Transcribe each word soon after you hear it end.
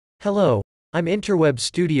Hello, I'm Interweb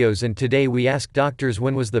Studios and today we ask doctors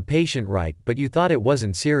when was the patient right but you thought it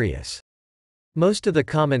wasn't serious. Most of the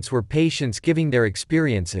comments were patients giving their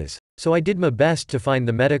experiences, so I did my best to find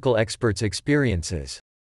the medical experts' experiences.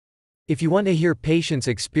 If you want to hear patients'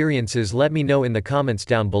 experiences, let me know in the comments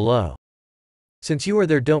down below. Since you are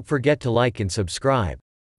there, don't forget to like and subscribe.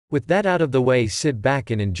 With that out of the way, sit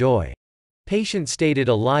back and enjoy. Patient stated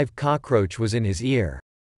a live cockroach was in his ear.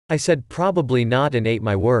 I said probably not and ate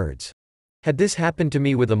my words. Had this happened to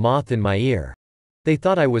me with a moth in my ear? They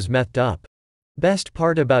thought I was methed up. Best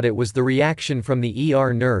part about it was the reaction from the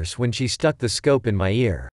ER nurse when she stuck the scope in my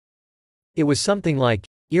ear. It was something like,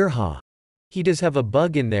 "Earha. He does have a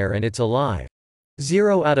bug in there and it's alive.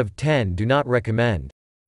 0 out of 10 do not recommend."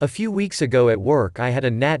 A few weeks ago at work I had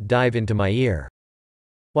a gnat dive into my ear.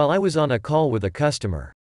 While I was on a call with a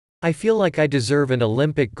customer. I feel like I deserve an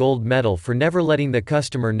Olympic gold medal for never letting the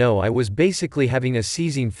customer know I was basically having a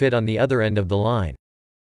seizing fit on the other end of the line.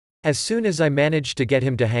 As soon as I managed to get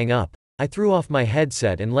him to hang up, I threw off my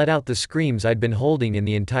headset and let out the screams I'd been holding in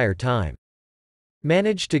the entire time.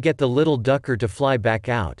 Managed to get the little ducker to fly back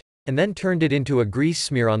out, and then turned it into a grease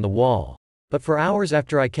smear on the wall, but for hours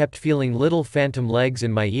after I kept feeling little phantom legs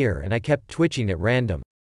in my ear and I kept twitching at random.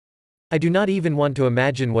 I do not even want to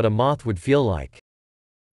imagine what a moth would feel like.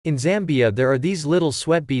 In Zambia there are these little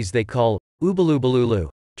sweat bees they call ubalubululu.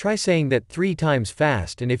 Try saying that 3 times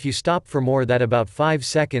fast and if you stop for more than about 5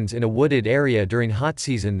 seconds in a wooded area during hot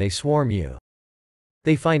season they swarm you.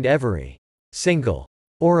 They find every single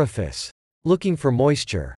orifice, looking for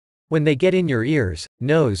moisture. When they get in your ears,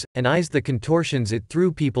 nose, and eyes, the contortions it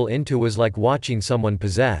threw people into was like watching someone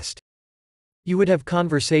possessed. You would have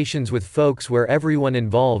conversations with folks where everyone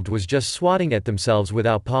involved was just swatting at themselves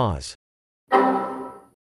without pause.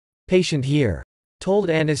 Patient here told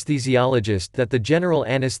anesthesiologist that the general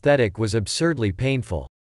anesthetic was absurdly painful.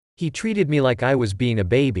 He treated me like I was being a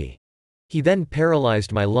baby. He then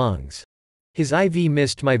paralyzed my lungs. His IV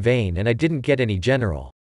missed my vein and I didn't get any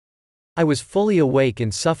general. I was fully awake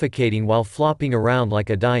and suffocating while flopping around like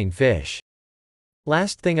a dying fish.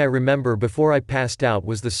 Last thing I remember before I passed out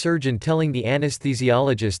was the surgeon telling the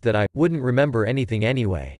anesthesiologist that I wouldn't remember anything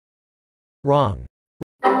anyway. Wrong.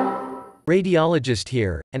 Radiologist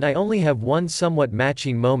here, and I only have one somewhat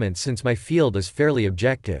matching moment since my field is fairly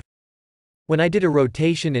objective. When I did a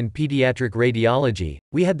rotation in pediatric radiology,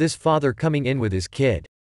 we had this father coming in with his kid.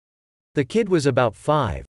 The kid was about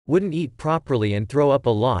 5, wouldn't eat properly and throw up a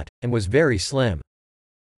lot, and was very slim.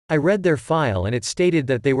 I read their file and it stated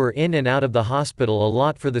that they were in and out of the hospital a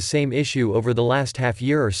lot for the same issue over the last half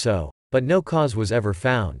year or so, but no cause was ever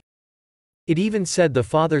found. It even said the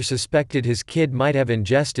father suspected his kid might have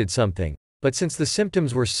ingested something, but since the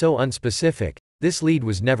symptoms were so unspecific, this lead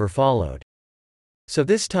was never followed. So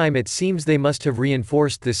this time it seems they must have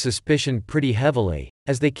reinforced this suspicion pretty heavily,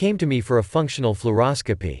 as they came to me for a functional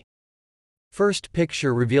fluoroscopy. First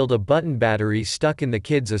picture revealed a button battery stuck in the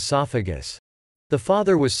kid's esophagus. The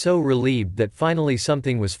father was so relieved that finally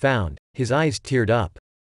something was found, his eyes teared up.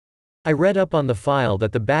 I read up on the file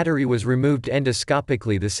that the battery was removed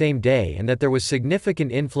endoscopically the same day and that there was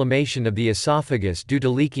significant inflammation of the esophagus due to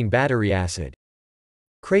leaking battery acid.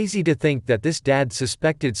 Crazy to think that this dad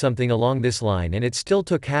suspected something along this line and it still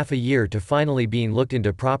took half a year to finally being looked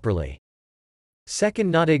into properly. Second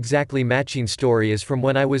not exactly matching story is from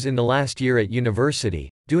when I was in the last year at university,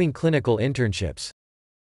 doing clinical internships.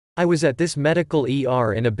 I was at this medical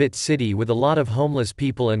ER in a bit city with a lot of homeless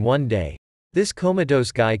people and one day, this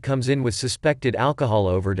comatose guy comes in with suspected alcohol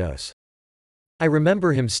overdose. I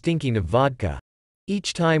remember him stinking of vodka.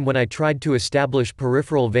 Each time when I tried to establish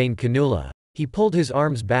peripheral vein cannula, he pulled his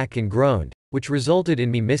arms back and groaned, which resulted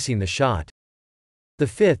in me missing the shot. The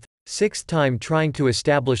 5th, 6th time trying to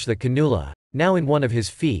establish the cannula, now in one of his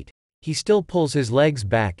feet, he still pulls his legs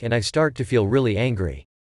back and I start to feel really angry.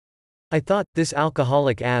 I thought, this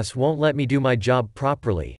alcoholic ass won't let me do my job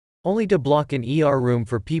properly, only to block an ER room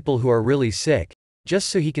for people who are really sick, just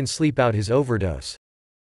so he can sleep out his overdose.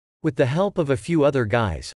 With the help of a few other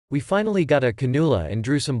guys, we finally got a cannula and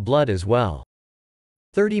drew some blood as well.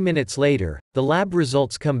 30 minutes later, the lab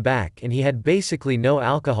results come back and he had basically no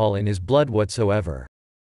alcohol in his blood whatsoever.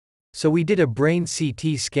 So we did a brain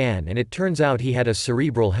CT scan and it turns out he had a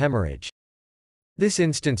cerebral hemorrhage. This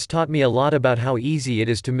instance taught me a lot about how easy it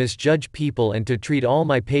is to misjudge people and to treat all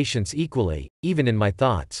my patients equally, even in my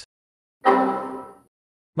thoughts.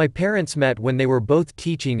 My parents met when they were both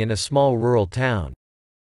teaching in a small rural town.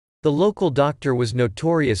 The local doctor was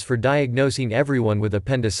notorious for diagnosing everyone with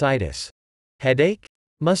appendicitis. Headache?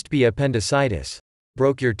 Must be appendicitis.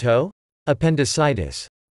 Broke your toe? Appendicitis.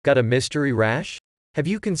 Got a mystery rash? Have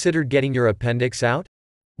you considered getting your appendix out?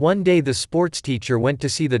 One day the sports teacher went to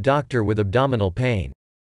see the doctor with abdominal pain.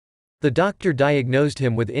 The doctor diagnosed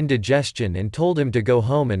him with indigestion and told him to go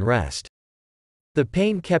home and rest. The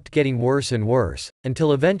pain kept getting worse and worse,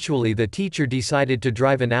 until eventually the teacher decided to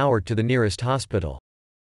drive an hour to the nearest hospital.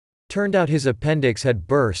 Turned out his appendix had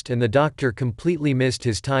burst and the doctor completely missed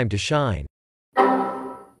his time to shine.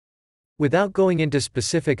 Without going into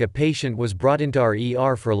specific, a patient was brought into our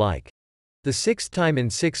ER for the sixth time in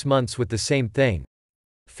 6 months with the same thing.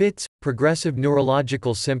 Fits, progressive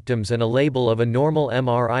neurological symptoms, and a label of a normal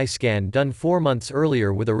MRI scan done 4 months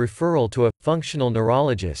earlier with a referral to a functional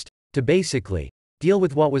neurologist to basically deal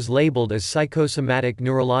with what was labeled as psychosomatic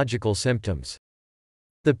neurological symptoms.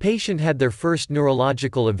 The patient had their first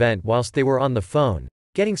neurological event whilst they were on the phone,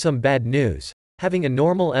 getting some bad news, having a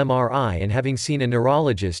normal MRI and having seen a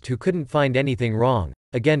neurologist who couldn't find anything wrong,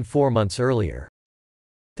 again 4 months earlier.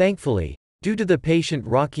 Thankfully, due to the patient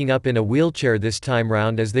rocking up in a wheelchair this time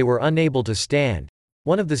round as they were unable to stand,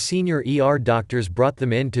 one of the senior ER doctors brought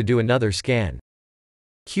them in to do another scan.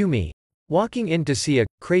 Cue me walking in to see a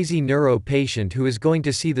crazy neuro patient who is going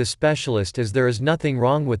to see the specialist as there is nothing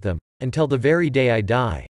wrong with them, until the very day I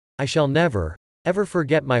die. I shall never, ever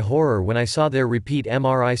forget my horror when I saw their repeat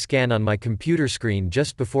MRI scan on my computer screen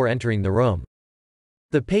just before entering the room.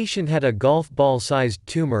 The patient had a golf ball-sized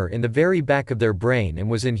tumor in the very back of their brain and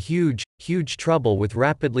was in huge trouble with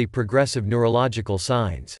rapidly progressive neurological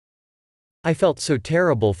signs. I felt so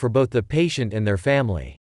terrible for both the patient and their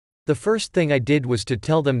family. The first thing I did was to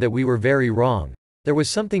tell them that we were very wrong. There was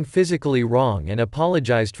something physically wrong, and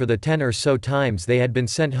apologized for the 10 or so times they had been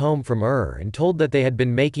sent home from and told that they had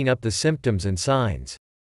been making up the symptoms and signs.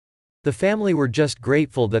 The family were just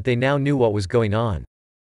grateful that they now knew what was going on.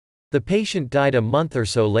 The patient died a month or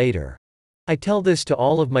so later. I tell this to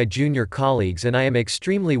all of my junior colleagues, and I am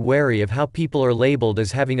extremely wary of how people are labeled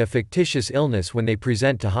as having a fictitious illness when they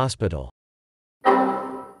present to hospital.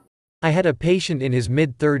 I had a patient in his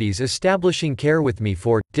mid-30s establishing care with me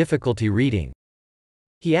for difficulty reading.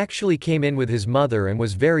 He actually came in with his mother and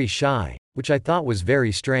was very shy, which I thought was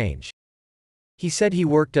very strange. He said he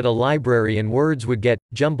worked at a library and words would get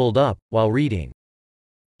jumbled up while reading.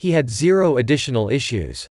 He had 0 additional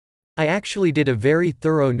issues. I actually did a very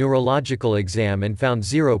thorough neurological exam and found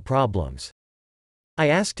 0 problems. I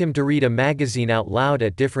asked him to read a magazine out loud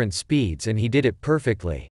at different speeds and he did it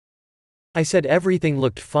perfectly. I said everything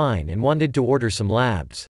looked fine and wanted to order some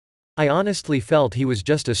labs. I honestly felt he was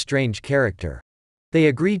just a strange character. They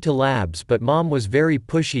agreed to labs, but Mom was very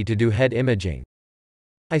pushy to do head imaging.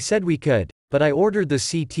 I said we could, but I ordered the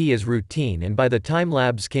CT as routine, and by the time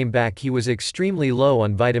labs came back he was extremely low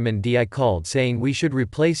on vitamin D. I called saying we should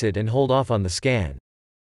replace it and hold off on the scan.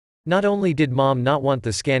 Not only did Mom not want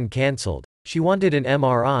the scan cancelled, she wanted an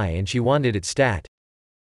MRI and she wanted it stat.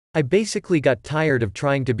 I basically got tired of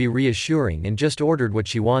trying to be reassuring and just ordered what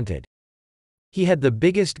she wanted. He had the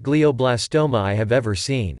biggest glioblastoma I have ever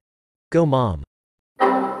seen. Go Mom.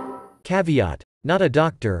 Caveat: not a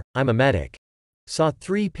doctor, I'm a medic. Saw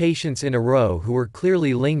 3 patients in a row who were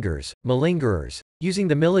clearly malingerers, using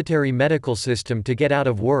the military medical system to get out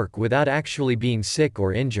of work without actually being sick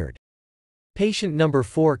or injured. Patient number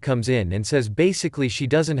 4 comes in and says basically she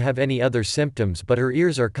doesn't have any other symptoms but her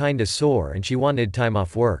ears are kinda sore and she wanted time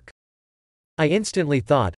off work. I instantly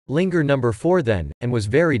thought, linger number 4 then, and was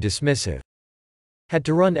very dismissive. Had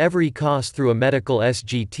to run every cost through a medical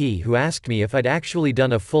SGT who asked me if I'd actually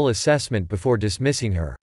done a full assessment before dismissing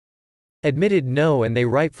her. Admitted no, and they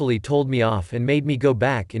rightfully told me off and made me go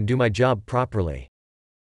back and do my job properly.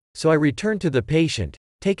 So I returned to the patient,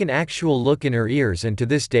 take an actual look in her ears, and to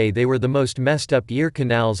this day they were the most messed up ear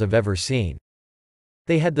canals I've ever seen.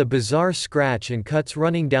 They had the bizarre scratch and cuts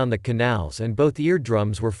running down the canals and both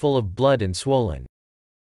eardrums were full of blood and swollen.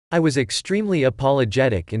 I was extremely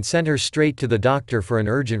apologetic and sent her straight to the doctor for an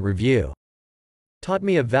urgent review. Taught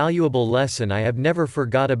me a valuable lesson I have never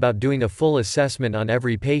forgot about doing a full assessment on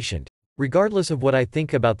every patient, regardless of what I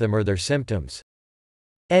think about them or their symptoms.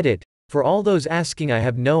 Edit: for all those asking, I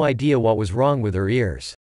have no idea what was wrong with her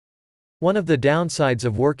ears. One of the downsides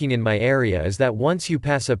of working in my area is that once you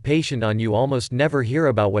pass a patient on, you almost never hear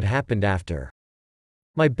about what happened after.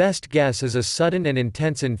 My best guess is a sudden and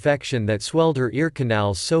intense infection that swelled her ear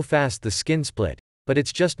canals so fast the skin split, but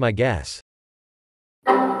it's just my guess.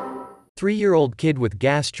 3-year-old kid with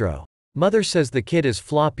gastro. Mother says the kid is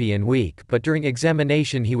floppy and weak, but during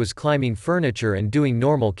examination he was climbing furniture and doing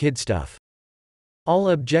normal kid stuff. All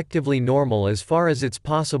objectively normal as far as it's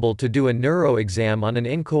possible to do a neuro exam on an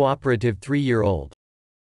incooperative 3-year-old.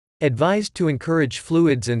 Advised to encourage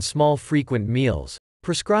fluids and small frequent meals.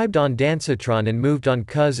 Prescribed ondansetron and moved on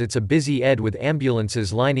cuz it's a busy ed with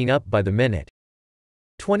ambulances lining up by the minute.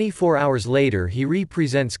 24 hours later he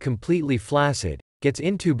re-presents completely flaccid, gets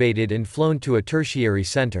intubated and flown to a tertiary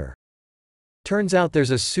center. Turns out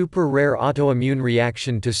there's a super rare autoimmune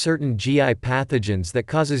reaction to certain GI pathogens that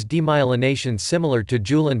causes demyelination similar to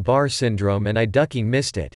Guillain-Barré syndrome, and I ducking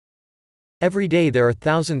missed it. Every day there are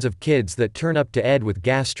thousands of kids that turn up to Ed with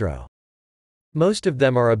gastro. Most of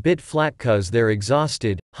them are a bit flat cause they're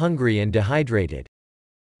exhausted, hungry and dehydrated.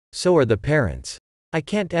 So are the parents. I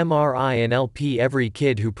can't MRI and LP every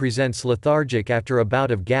kid who presents lethargic after a bout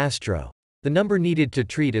of gastro. The number needed to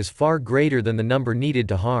treat is far greater than the number needed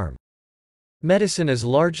to harm. Medicine is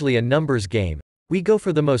largely a numbers game. We go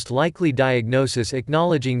for the most likely diagnosis,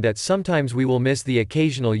 acknowledging that sometimes we will miss the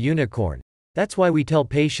occasional unicorn. That's why we tell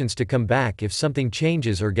patients to come back if something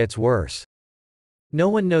changes or gets worse. No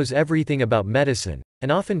one knows everything about medicine, and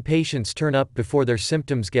often patients turn up before their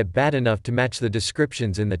symptoms get bad enough to match the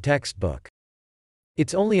descriptions in the textbook.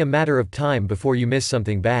 It's only a matter of time before you miss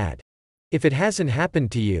something bad. If it hasn't happened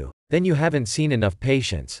to you, then you haven't seen enough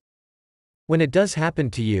patients. When it does happen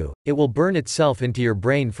to you, it will burn itself into your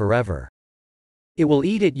brain forever. It will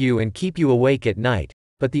eat at you and keep you awake at night,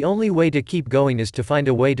 but the only way to keep going is to find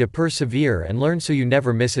a way to persevere and learn so you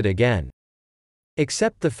never miss it again.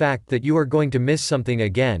 Accept the fact that you are going to miss something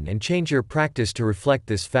again and change your practice to reflect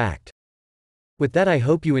this fact. With that, I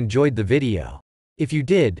hope you enjoyed the video. If you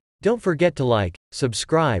did, don't forget to like,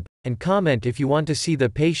 subscribe, and comment if you want to see the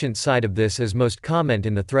patient side of this, as most comment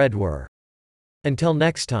in the thread were. Until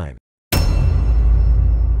next time.